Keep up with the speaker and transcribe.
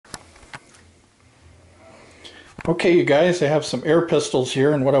Okay, you guys, I have some air pistols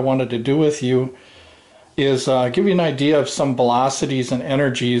here, and what I wanted to do with you is give you an idea of some velocities and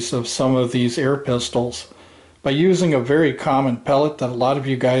energies of some of these air pistols by using a very common pellet that a lot of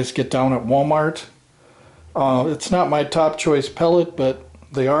you guys get down at Walmart. It's not my top choice pellet, but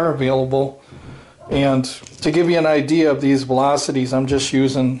they are available. And to give you an idea of these velocities, I'm just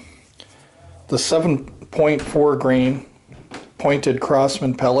using the 7.4 grain pointed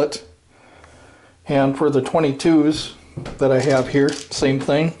Crossman pellet. And for the 22s that I have here, same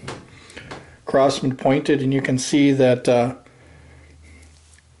thing, Crossman pointed, and you can see that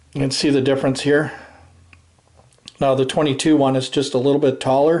you can see the difference here. Now the 22 one is just a little bit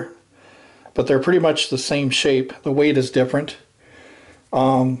taller, but they're pretty much the same shape. The weight is different.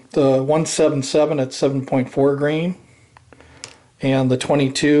 The 177 at 7.4 grain, and the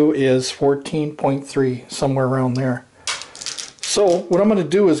 22 is 14.3, somewhere around there. So what I'm going to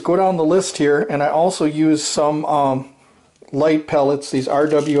do is go down the list here, and I also use some light pellets, these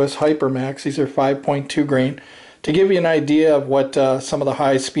RWS Hypermax. These are 5.2 grain, to give you an idea of what some of the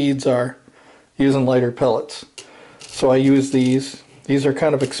high speeds are using lighter pellets. So I use these. These are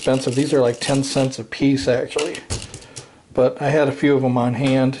kind of expensive. These are like 10 cents a piece actually, but I had a few of them on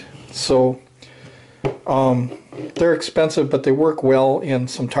hand. So they're expensive, but they work well in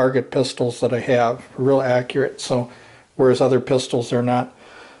some target pistols that I have, real accurate. So whereas other pistols they're not.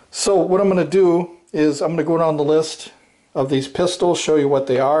 So what I'm going to do is I'm going to go down the list of these pistols, show you what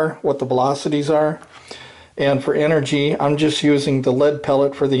they are, what the velocities are. And for energy, I'm just using the lead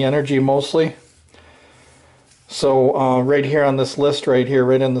pellet for the energy mostly. So right here on this list right here,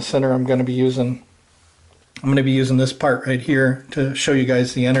 right in the center, I'm going to be using this part right here to show you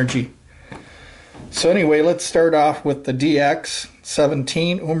guys the energy. So anyway, let's start off with the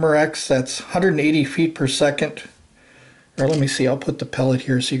DX17 Umarex. That's 180 feet per second. Or let me see, I'll put the pellet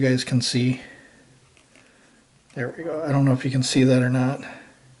here so you guys can see. There we go. I don't know if you can see that or not.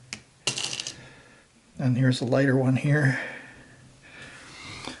 And here's a lighter one here.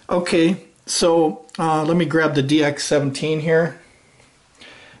 Okay, so let me grab the DX17 here.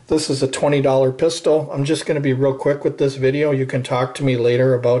 This is a $20 pistol. I'm just going to be real quick with this video. You can talk to me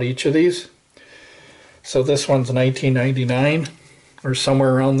later about each of these. So this one's $19.99 or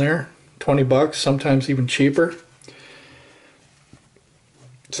somewhere around there. 20 bucks, sometimes even cheaper.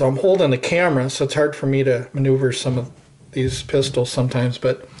 So I'm holding the camera, so it's hard for me to maneuver some of these pistols sometimes,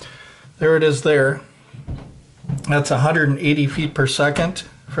 but there it is there. That's 180 feet per second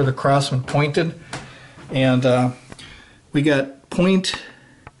for the Crossman pointed. And we got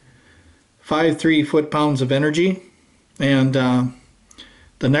 0.53 foot-pounds of energy. And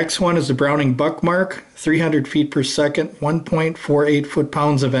the next one is the Browning Buckmark, 300 feet per second, 1.48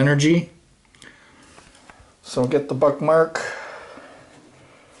 foot-pounds of energy. So get the Buckmark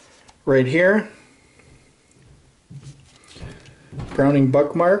right here, Browning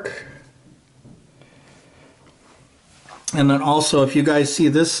Buckmark. And then also, if you guys see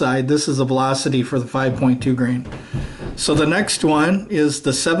this side, this is the velocity for the 5.2 grain. So the next one is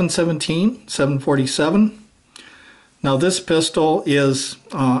the 717, 747. Now this pistol is,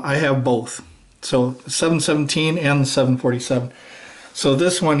 I have both. So the 717 and the 747. So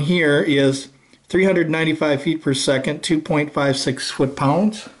this one here is 395 feet per second, 2.56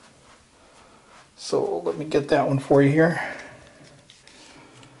 foot-pounds. So let me get that one for you here.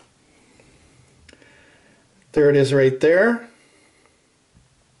 There it is right there.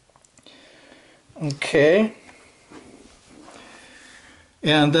 Okay.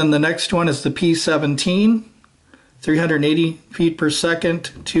 And then the next one is the P17, 380 feet per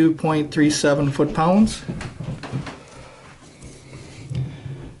second, 2.37 foot-pounds.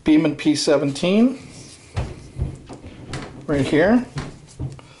 Beeman P17, right here.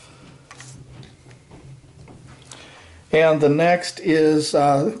 And the next is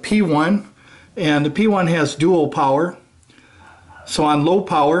P1, and the P1 has dual power. So on low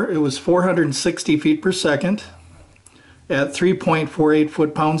power it was 460 feet per second at 3.48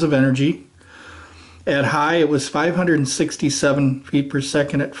 foot-pounds of energy. At high it was 567 feet per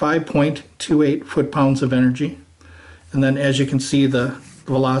second at 5.28 foot-pounds of energy. And then as you can see, the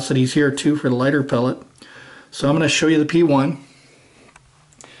velocities here too for the lighter pellet. So I'm going to show you the P1.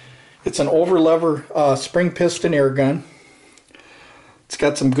 It's an over-lever spring piston air gun. It's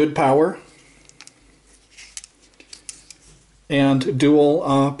got some good power and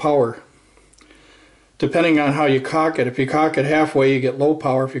dual power. Depending on how you cock it, if you cock it halfway you get low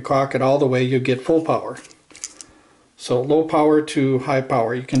power, if you cock it all the way you get full power. So low power to high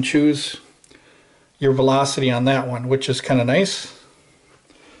power. You can choose your velocity on that one, which is kind of nice.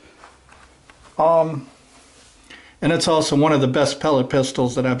 And it's also one of the best pellet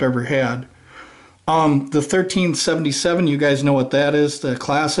pistols that I've ever had. The 1377, you guys know what that is, the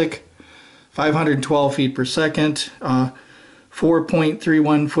classic, 512 feet per second,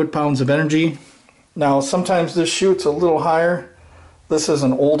 4.31 foot-pounds of energy. Now, sometimes this shoots a little higher. This is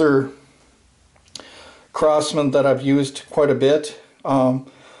an older Crossman that I've used quite a bit.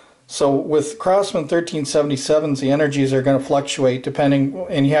 So with Crossman 1377s, the energies are going to fluctuate depending,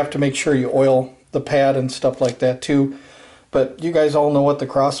 and you have to make sure you oil the pad and stuff like that too. But you guys all know what the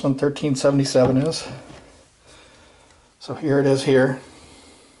Crossman 1377 is. So here it is here.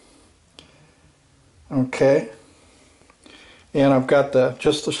 Okay. And I've got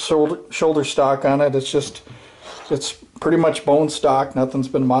just the shoulder stock on it. It's pretty much bone stock. Nothing's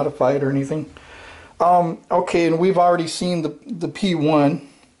been modified or anything. Okay, and we've already seen the P1.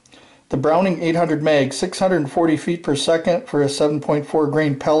 The Browning 800 mag, 640 feet per second for a 7.4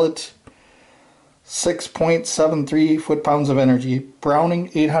 grain pellet. 6.73 foot-pounds of energy.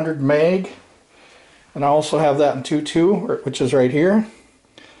 Browning 800 mag, and I also have that in 2.2, which is right here.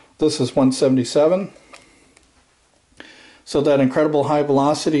 This is 177. So that incredible high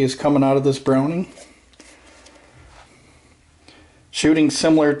velocity is coming out of this Browning. Shooting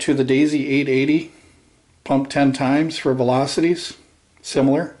similar to the Daisy 880, pumped 10 times for velocities,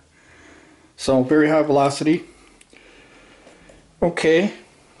 similar. So very high velocity. Okay.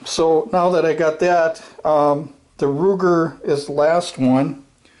 So now that I got that, the Ruger is the last one.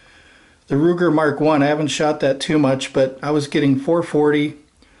 The Ruger Mark I, I haven't shot that too much, but I was getting 440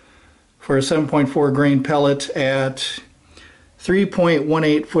 for a 7.4 grain pellet at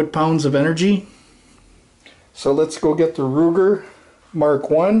 3.18 foot-pounds of energy. So let's go get the Ruger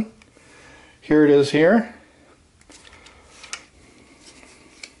Mark I. Here it is here.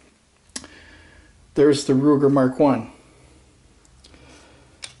 There's the Ruger Mark I.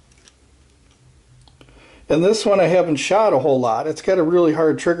 And this one I haven't shot a whole lot. It's got a really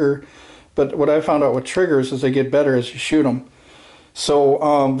hard trigger, but what I found out with triggers is they get better as you shoot them.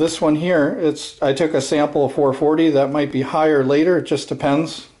 So this one here, I took a sample of 440. That might be higher later, it just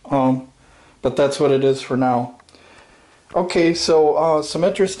depends. But that's what it is for now. Okay, so some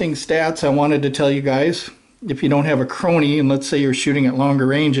interesting stats I wanted to tell you guys. If you don't have a crony, and let's say you're shooting at longer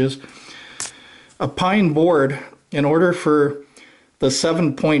ranges, a pine board, in order for the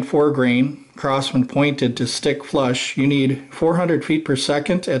 7.4 grain Crossman pointed to stick flush, you need 400 feet per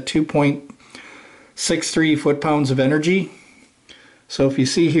second at 2.63 foot-pounds of energy. So if you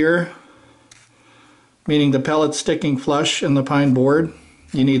see here, meaning the pellet sticking flush in the pine board,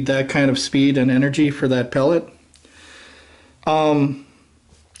 you need that kind of speed and energy for that pellet. A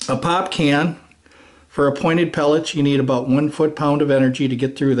pop can, for a pointed pellet, you need about 1 foot-pound of energy to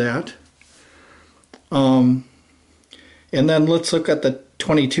get through that. And then let's look at the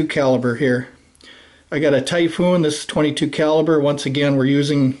 22 caliber here. I got a Typhoon. This is 22 caliber. Once again, we're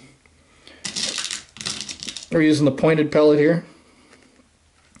using the pointed pellet here.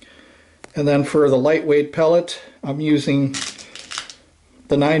 And then for the lightweight pellet, I'm using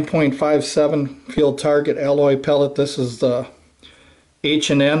the 9.57 field target alloy pellet. This is the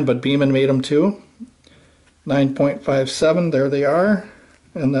H&N, but Beeman made them too. 9.57, there they are,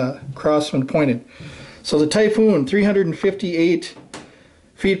 and the Crossman pointed. So the Typhoon, 358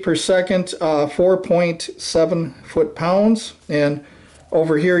 feet per second, 4.7 foot-pounds, and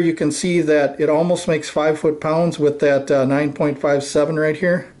over here you can see that it almost makes 5 foot-pounds with that 9.57 right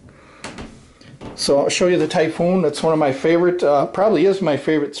here. So I'll show you the Typhoon. That's one of my favorite, probably is my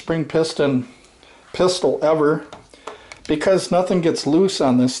favorite spring piston pistol ever, because nothing gets loose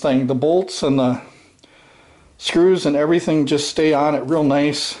on this thing. The bolts and the screws and everything just stay on it real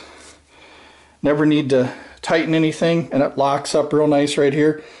nice. Never need to tighten anything, and it locks up real nice right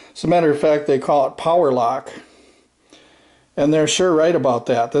here. As a matter of fact, they call it power lock, and they're sure right about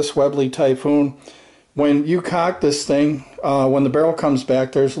that. This Webley Typhoon, when you cock this thing, when the barrel comes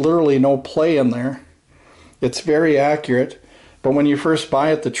back, there's literally no play in there. It's very accurate, but when you first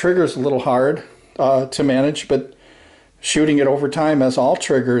buy it, the trigger's a little hard to manage, but shooting it over time, as all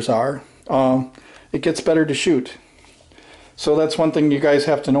triggers are, it gets better to shoot. So that's one thing you guys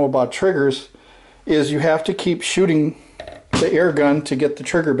have to know about triggers, is you have to keep shooting the air gun to get the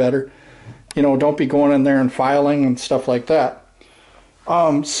trigger better. You know, don't be going in there and filing and stuff like that.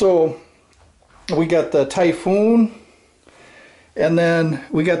 So we got the Typhoon, and then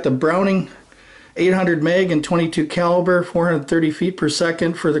we got the Browning 800 mag and 22 caliber, 430 feet per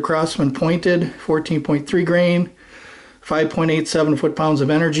second for the Crossman pointed, 14.3 grain, 5.87 foot-pounds of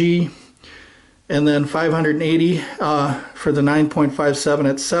energy, and then 580 for the 9.57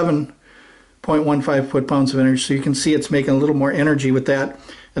 at 7.15 foot-pounds of energy. So you can see it's making a little more energy with that,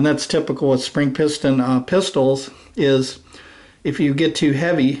 and that's typical with spring piston pistols. Is if you get too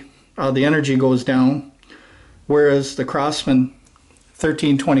heavy, the energy goes down, whereas the Crosman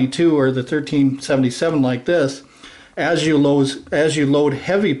 1322 or the 1377 like this, as you load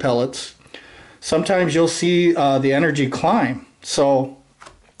heavy pellets, sometimes you'll see the energy climb. So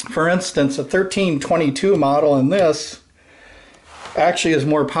for instance, a 1322 model in this actually is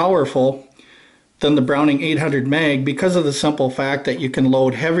more powerful than the Browning 800 mag because of the simple fact that you can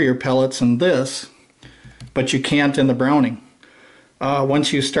load heavier pellets in this, but you can't in the Browning.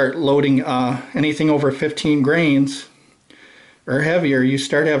 Once you start loading anything over 15 grains or heavier, you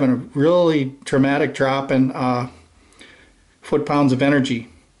start having a really dramatic drop in foot-pounds of energy.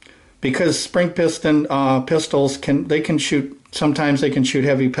 Because spring piston pistols can shoot, sometimes they can shoot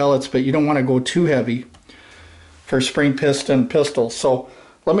heavy pellets, but you don't want to go too heavy for spring piston pistols. So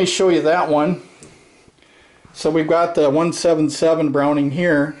let me show you that one. So we've got the 177 Browning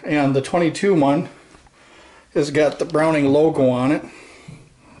here, and the 22 one has got the Browning logo on it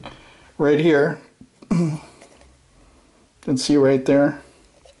right here. You can see right there.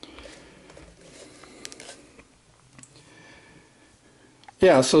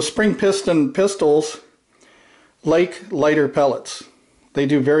 Yeah, so spring piston pistols like lighter pellets. They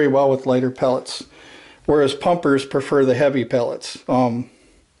do very well with lighter pellets, whereas pumpers prefer the heavy pellets.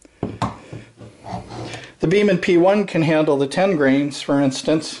 The Beeman P1 can handle the 10 grains, for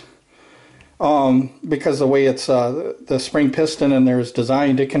instance, because the way it's the spring piston in there is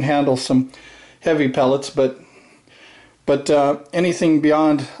designed, it can handle some heavy pellets, but anything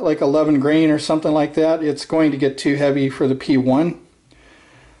beyond like 11 grain or something like that, it's going to get too heavy for the P1.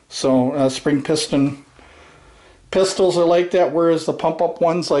 So spring piston pistols are like that, whereas the pump-up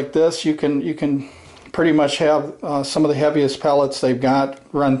ones like this, you can pretty much have some of the heaviest pellets they've got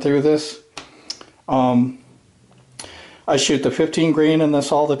run through this. I shoot the 15 grain in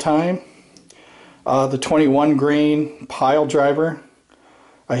this all the time. The 21 grain pile driver,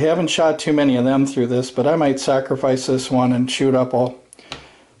 I haven't shot too many of them through this, but I might sacrifice this one and shoot up a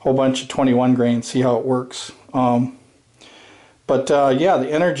whole bunch of 21 grain, see how it works. Yeah, the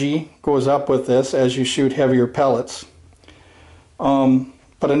energy goes up with this as you shoot heavier pellets. But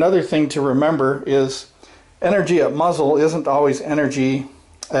another thing to remember is energy at muzzle isn't always energy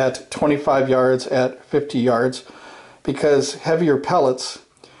at 25 yards, at 50 yards, because heavier pellets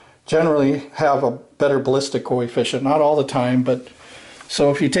generally have a better ballistic coefficient. Not all the time, but so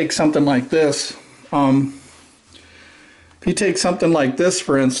if you take something like this,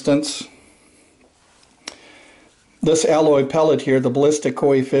 for instance, this alloy pellet here, the ballistic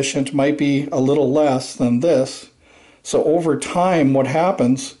coefficient might be a little less than this. So over time, what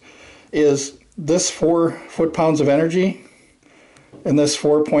happens is this 4 foot-pounds of energy and this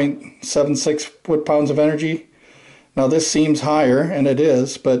 4.76 foot-pounds of energy. Now this seems higher, and it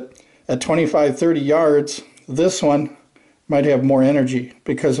is, but at 25-30 yards, this one might have more energy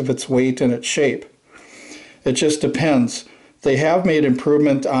because of its weight and its shape. It just depends. They have made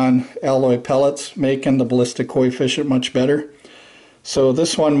improvement on alloy pellets, making the ballistic coefficient much better. So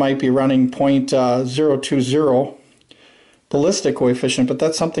this one might be running 0.020 ballistic coefficient, but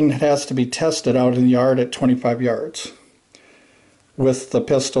that's something that has to be tested out in the yard at 25 yards with the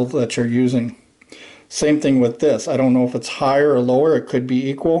pistol that you're using. Same thing with this. I don't know if it's higher or lower. It could be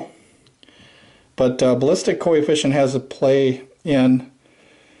equal. But ballistic coefficient has a play in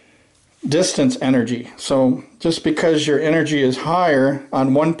distance energy. So just because your energy is higher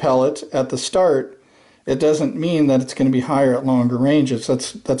on one pellet at the start, it doesn't mean that it's going to be higher at longer ranges.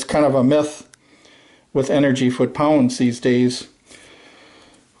 That's kind of a myth with energy foot-pounds these days.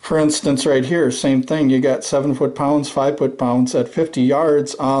 For instance, right here, same thing. You got 7 foot-pounds, 5 foot-pounds at 50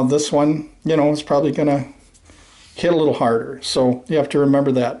 yards. This one, is probably going to hit a little harder. So you have to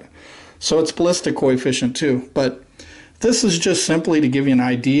remember that. So it's ballistic coefficient too. But this is just simply to give you an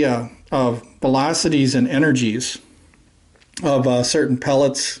idea of velocities and energies of certain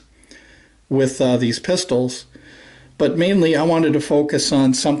pellets with these pistols. But mainly I wanted to focus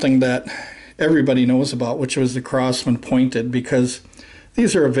on something that everybody knows about, which was the Crosman pointed, because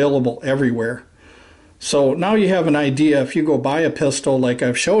these are available everywhere. So now you have an idea. If you go buy a pistol like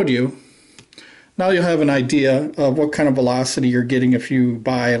I've showed you, now you'll have an idea of what kind of velocity you're getting if you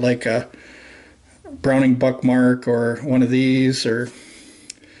buy like a Browning Buckmark or one of these, or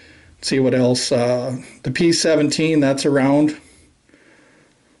see what else, the P17 that's around.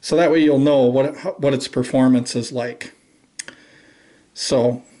 So that way you'll know what its performance is like.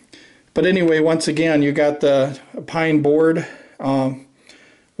 So, but anyway, once again, you got the pine board.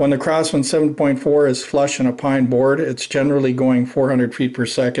 When the Crosman 7.4 is flush in a pine board, it's generally going 400 feet per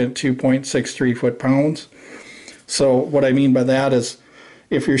second, 2.63 foot-pounds. So what I mean by that is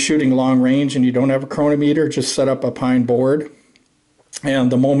if you're shooting long range and you don't have a chronometer, just set up a pine board.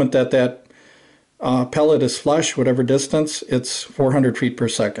 And the moment that that pellet is flush, whatever distance, it's 400 feet per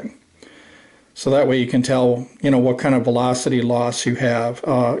second. So that way you can tell, what kind of velocity loss you have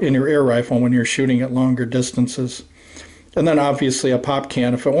in your air rifle when you're shooting at longer distances. And then obviously a pop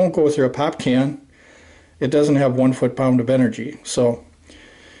can, if it won't go through a pop can, it doesn't have 1 foot-pound of energy. So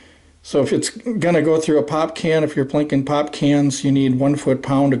if it's going to go through a pop can, if you're plinking pop cans, you need 1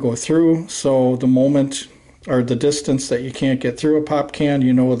 foot-pound to go through. So the moment or the distance that you can't get through a pop can,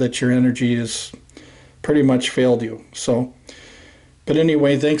 you know that your energy is pretty much failed you. So, but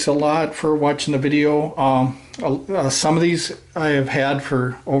anyway, thanks a lot for watching the video. Some of these I have had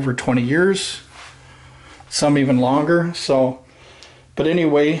for over 20 years, some even longer. So, but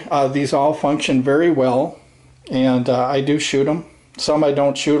anyway, these all function very well, and I do shoot them. Some I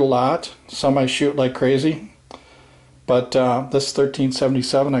don't shoot a lot, some I shoot like crazy. But this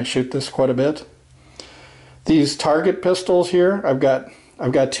 1377, I shoot this quite a bit. These target pistols here, I've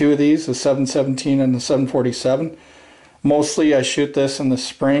got 2 of these, the 717 and the 747. Mostly I shoot this in the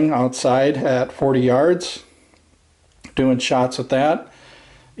spring outside at 40 yards, doing shots with that.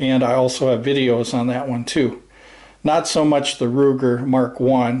 And I also have videos on that one too. Not so much the Ruger Mark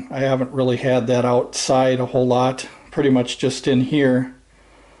I. I haven't really had that outside a whole lot, pretty much just in here.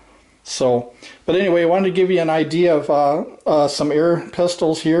 So, but anyway, I wanted to give you an idea of some air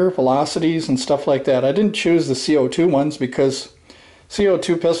pistols here, velocities and stuff like that. I didn't choose the CO2 ones because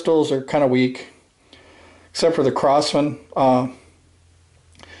CO2 pistols are kind of weak, except for the Crossman.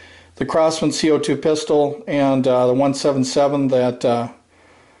 The Crossman CO2 pistol and the 177 that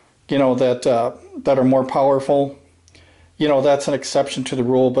that are more powerful. That's an exception to the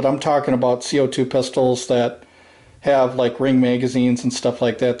rule. But I'm talking about CO2 pistols that have like ring magazines and stuff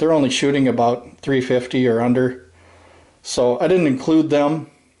like that. They're only shooting about 350 or under. So I didn't include them.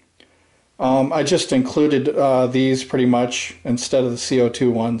 I just included these pretty much instead of the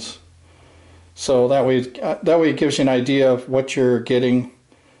CO2 ones. So that way it gives you an idea of what you're getting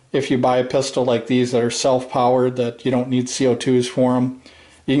if you buy a pistol like these that are self-powered, that you don't need CO2s for them.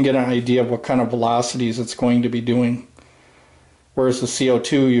 You can get an idea of what kind of velocities it's going to be doing. Whereas the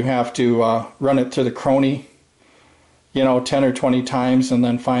CO2, you have to run it through the Crony, 10 or 20 times and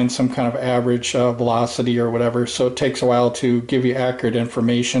then find some kind of average velocity or whatever. So it takes a while to give you accurate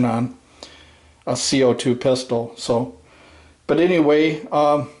information on a CO2 pistol. So, but anyway,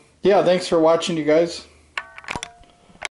 yeah, thanks for watching, you guys.